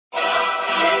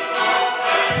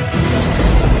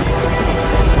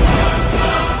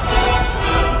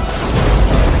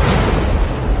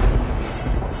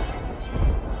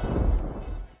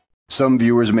Some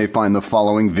viewers may find the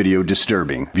following video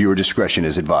disturbing. Viewer discretion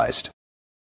is advised.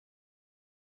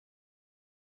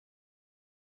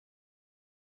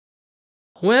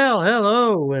 Well,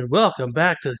 hello and welcome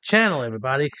back to the channel,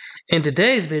 everybody. In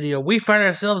today's video, we find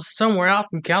ourselves somewhere out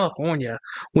in California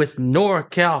with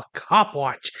NorCal Cop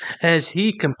Watch as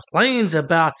he complains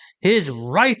about his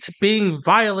rights being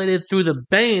violated through the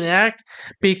Bain Act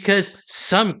because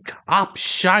some cop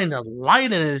shined a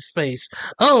light in his face.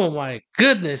 Oh my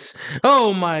goodness.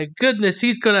 Oh my goodness.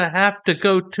 He's gonna have to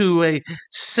go to a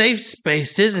safe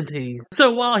space, isn't he?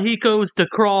 So while he goes to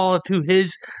crawl to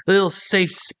his little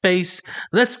safe space,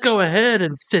 let's go ahead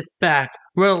and sit back,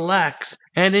 relax,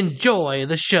 and enjoy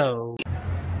the show.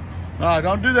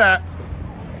 Don't do that.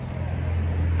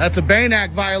 That's a Bain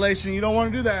Act violation. You don't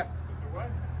want to do that.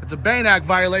 It's a Bain Act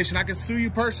violation. I can sue you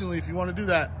personally if you want to do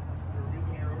that.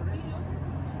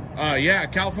 Yeah,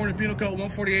 California Penal Code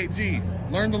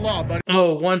 148G. Learn the law, buddy.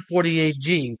 Oh,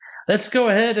 148G. Let's go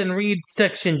ahead and read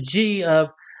Section G of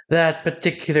that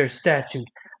particular statute.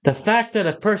 The fact that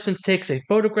a person takes a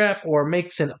photograph or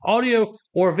makes an audio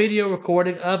or video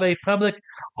recording of a public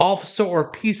officer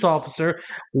or peace officer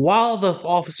while the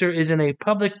officer is in a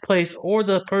public place, or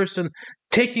the person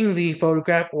taking the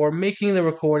photograph or making the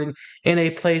recording in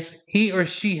a place he or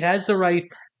she has the right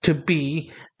to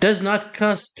be, does not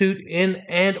constitute in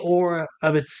and or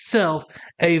of itself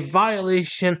a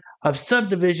violation of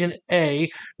subdivision A,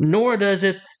 nor does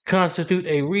it constitute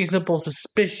a reasonable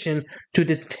suspicion to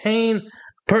detain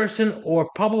person or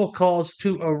probable cause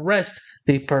to arrest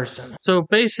the person. So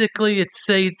basically it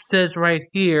says right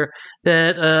here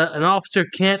that an officer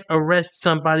can't arrest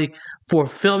somebody for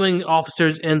filming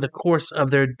officers in the course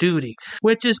of their duty,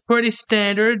 which is pretty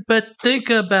standard. But think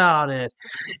about it.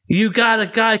 You got a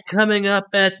guy coming up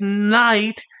at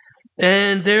night,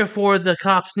 and therefore the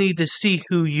cops need to see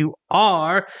who you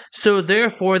are, so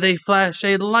therefore they flash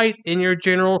a light in your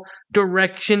general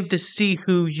direction to see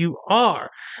who you are.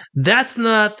 That's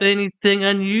not anything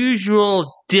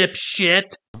unusual,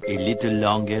 dipshit. A little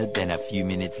longer than a few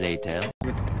minutes later.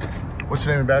 What's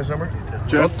your name and badge number?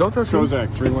 Jeff. Don't touch me.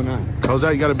 Kozak, 319.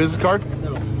 Kozak, you got a business card?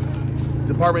 No.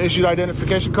 Department issued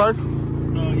identification card? Yeah,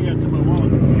 it's in my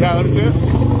wallet. Yeah, let me see it.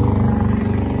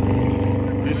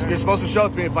 You're supposed to show it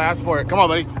to me if I ask for it. Come on,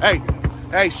 buddy.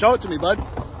 Hey, show it to me, bud.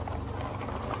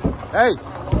 Hey.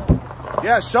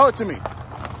 Yeah, show it to me.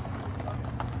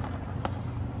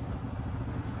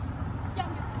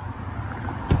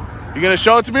 You gonna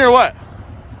show it to me or what?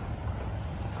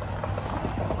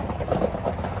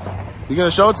 You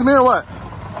gonna show it to me or what?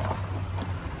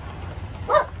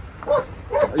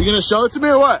 Are you gonna show it to me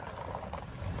or what?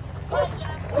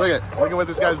 Look at what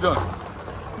this guy's doing.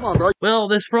 Come on, bro. Well,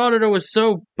 this frauditor was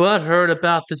so butthurt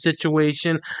about the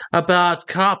situation, about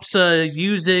cops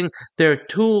using their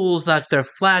tools like their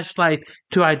flashlight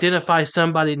to identify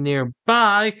somebody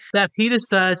nearby, that he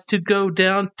decides to go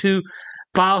down to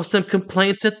file some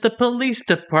complaints at the police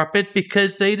department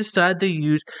because they decide to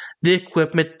use the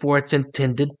equipment for its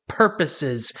intended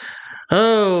purposes.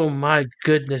 Oh my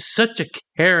goodness, such a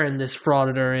Karen this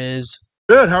frauditor is.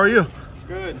 Good, how are you?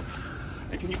 Good.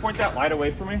 Hey, can you point that light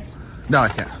away from me? No, I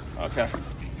can't. Okay.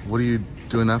 What are you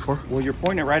doing that for? Well, you're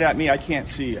pointing it right at me. I can't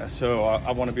see you, so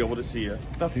I want to be able to see you.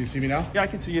 Can you see me now? Yeah, I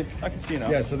can see you. I can see you now.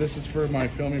 Yeah, so this is for my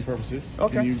filming purposes.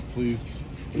 Okay. Can you please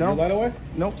put No. your light away?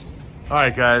 Nope. All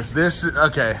right, guys. This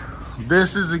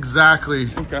is exactly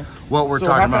what we're So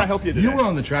talking how can about. I help you today? You were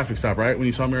on the traffic stop, right? When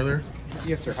you saw me earlier?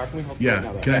 Yes, sir. How can we help you? Yeah. right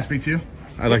now, though? Can I speak to you?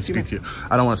 I'd like to speak to you.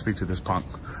 I don't want to speak to this punk.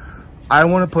 I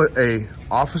want to put a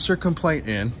officer complaint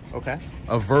in, Okay.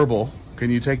 a verbal. Can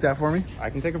you take that for me?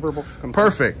 I can take a verbal complaint.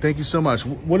 Perfect. Thank you so much.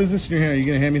 What is this in your hand? Are you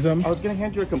going to hand me something? I was going to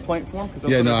hand you a complaint form.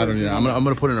 Yeah, no, I don't need that. I'm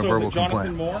going to put in a verbal is it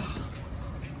Jonathan complaint. Moore?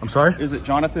 I'm sorry? Is it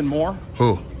Jonathan Moore?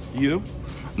 Who? You?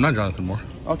 I'm not Jonathan Moore.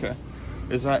 Okay.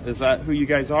 Is that who you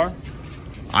guys are?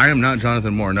 I am not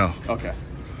Jonathan Moore, no. Okay.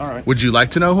 All right. Would you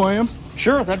like to know who I am?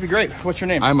 Sure, that'd be great. What's your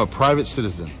name? I'm a private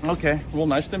citizen. Okay. Well,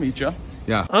 nice to meet you.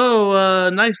 Yeah.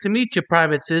 Oh, nice to meet you,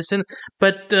 private citizen.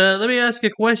 But let me ask you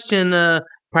a question,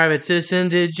 private citizen.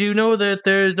 Did you know that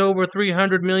there's over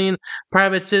 300 million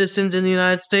private citizens in the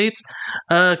United States?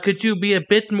 Could you be a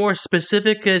bit more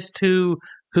specific as to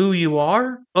who you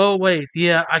are? Oh, wait,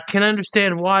 yeah, I can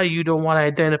understand why you don't want to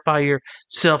identify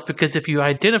yourself, because if you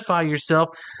identify yourself,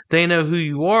 they know who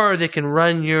you are. They can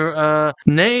run your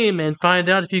name and find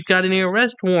out if you've got any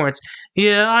arrest warrants.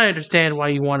 Yeah, I understand why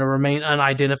you want to remain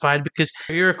unidentified, because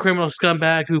you're a criminal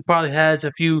scumbag who probably has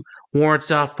a few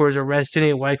warrants out for his arrest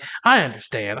anyway. I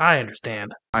understand.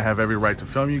 I have every right to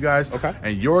film you guys. Okay.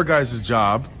 And your guys'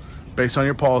 job, based on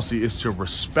your policy, is to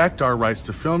respect our rights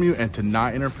to film you and to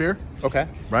not interfere. Okay.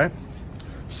 Right?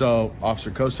 So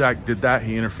Officer Kosak did that.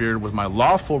 He interfered with my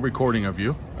lawful recording of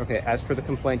you. Okay, as for the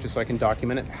complaint, just so I can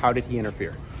document it, how did he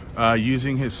interfere?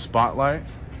 Using his spotlight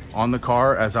on the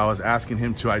car as I was asking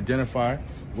him to identify,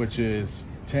 which is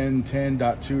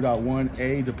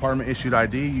 1010.2.1A department issued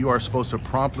ID. You are supposed to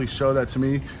promptly show that to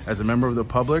me as a member of the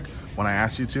public when I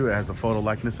ask you to. It has a photo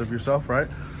likeness of yourself, right?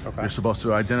 Okay. You're supposed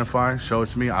to identify, show it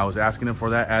to me. I was asking him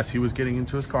for that as he was getting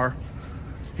into his car.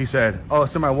 He said, oh,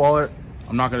 it's in my wallet.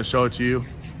 I'm not going to show it to you.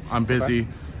 I'm busy.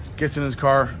 Okay. Gets in his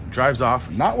car, drives off,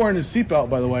 not wearing his seatbelt,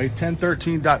 by the way.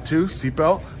 1013.2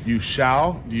 seatbelt. You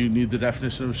shall. Do you need the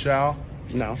definition of shall?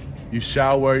 No. You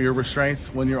shall wear your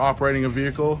restraints when you're operating a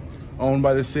vehicle owned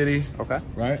by the city. Okay.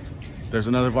 Right? There's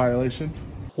another violation.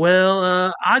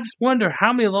 Well, I just wonder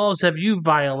how many laws have you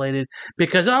violated?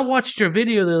 Because I watched your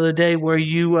video the other day where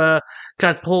you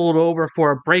got pulled over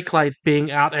for a brake light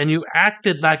being out and you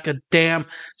acted like a damn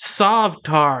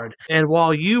sovtard. And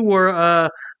while you were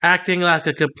acting like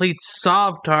a complete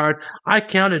sovtard, I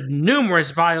counted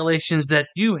numerous violations that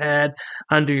you had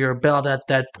under your belt at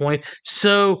that point.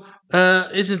 So,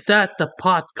 isn't that the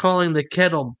pot calling the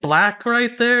kettle black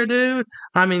right there, dude?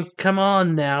 I mean, come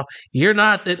on now. You're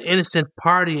not an innocent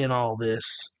party in all this.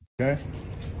 Okay.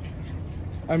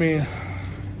 I mean,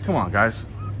 come on, guys.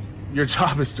 Your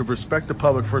job is to respect the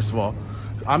public, first of all.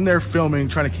 I'm there filming,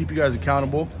 trying to keep you guys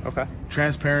accountable. Okay.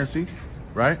 Transparency,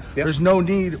 right? Yep. There's no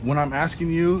need when I'm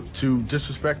asking you to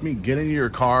disrespect me, get into your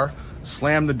car,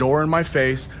 slam the door in my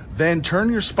face, then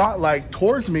turn your spotlight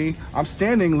towards me. I'm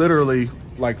standing literally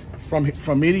like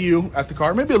from me to you at the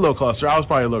car, maybe a little closer. I was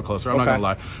probably a little closer. I'm not gonna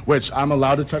lie. Which I'm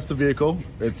allowed to touch the vehicle.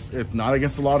 It's not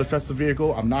against the law to touch the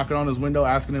vehicle. I'm knocking on his window,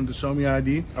 asking him to show me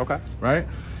ID. Okay. Right.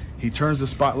 He turns the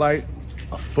spotlight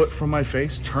a foot from my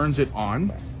face, turns it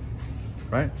on.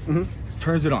 Right. Mm-hmm.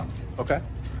 Turns it on. Okay.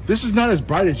 This is not as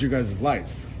bright as your guys'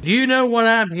 lights. Do you know what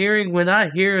I'm hearing when I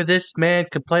hear this man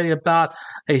complaining about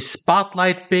a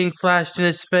spotlight being flashed in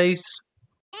his face?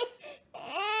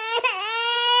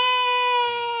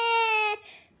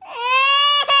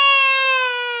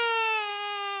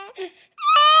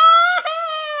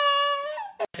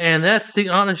 And that's the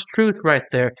honest truth right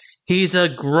there. He's a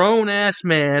grown-ass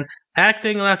man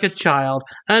acting like a child.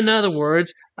 In other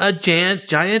words, a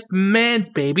giant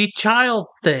man-baby child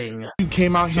thing. You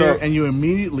came out here and you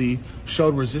immediately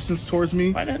showed resistance towards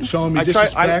me, showing me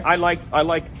disrespect. I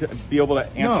like to be able to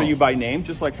answer you by name,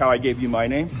 just like how I gave you my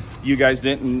name. You guys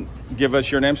didn't give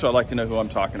us your name, so I'd like to know who I'm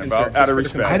talking about, out of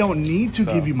respect. I don't need to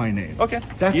give you my name. Okay.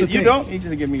 That's the thing. You don't need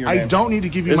to give me your name. I don't need to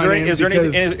give you my name. Is there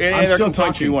any other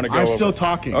complaints you want to go over? I'm still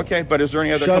talking. Okay, but is there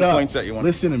any other complaints that you want?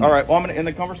 Listen to me. All right, well, I'm going to end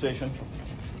the conversation.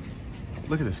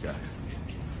 Look at this guy.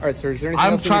 All right, sir, is there anything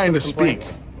else I'm trying to speak.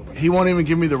 He won't even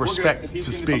give me the respect to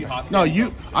speak. No,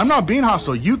 I'm not being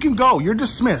hostile. You can go. You're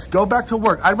dismissed. Go back to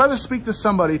work. I'd rather speak to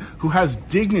somebody who has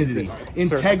dignity,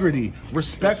 integrity,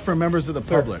 respect for members of the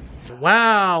public.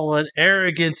 Wow, an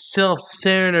arrogant,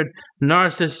 self-centered,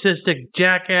 narcissistic,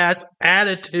 jackass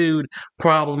attitude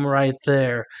problem right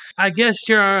there. I guess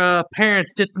your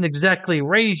parents didn't exactly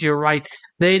raise you right.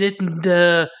 They didn't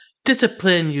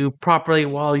discipline you properly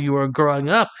while you were growing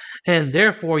up, and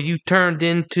therefore you turned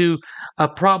into a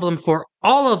problem for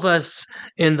all of us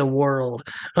in the world.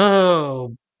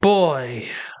 Oh, boy.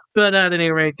 But at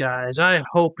any rate, guys, I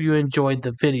hope you enjoyed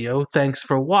the video. Thanks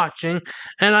for watching,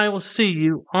 and I will see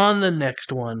you on the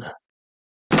next one.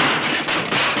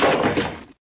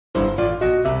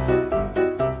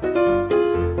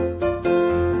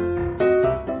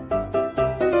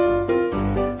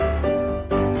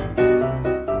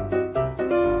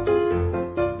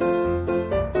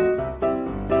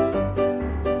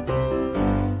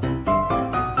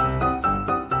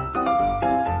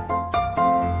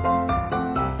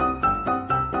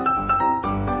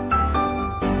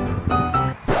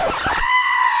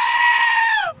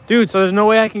 Dude, so there's no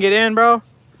way I can get in, bro?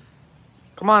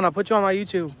 Come on, I'll put you on my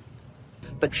YouTube.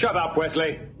 But shut up,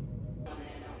 Wesley.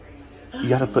 You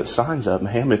gotta put signs up,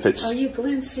 ma'am, if it's... Are you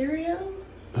Glenn Serio?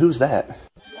 Who's that?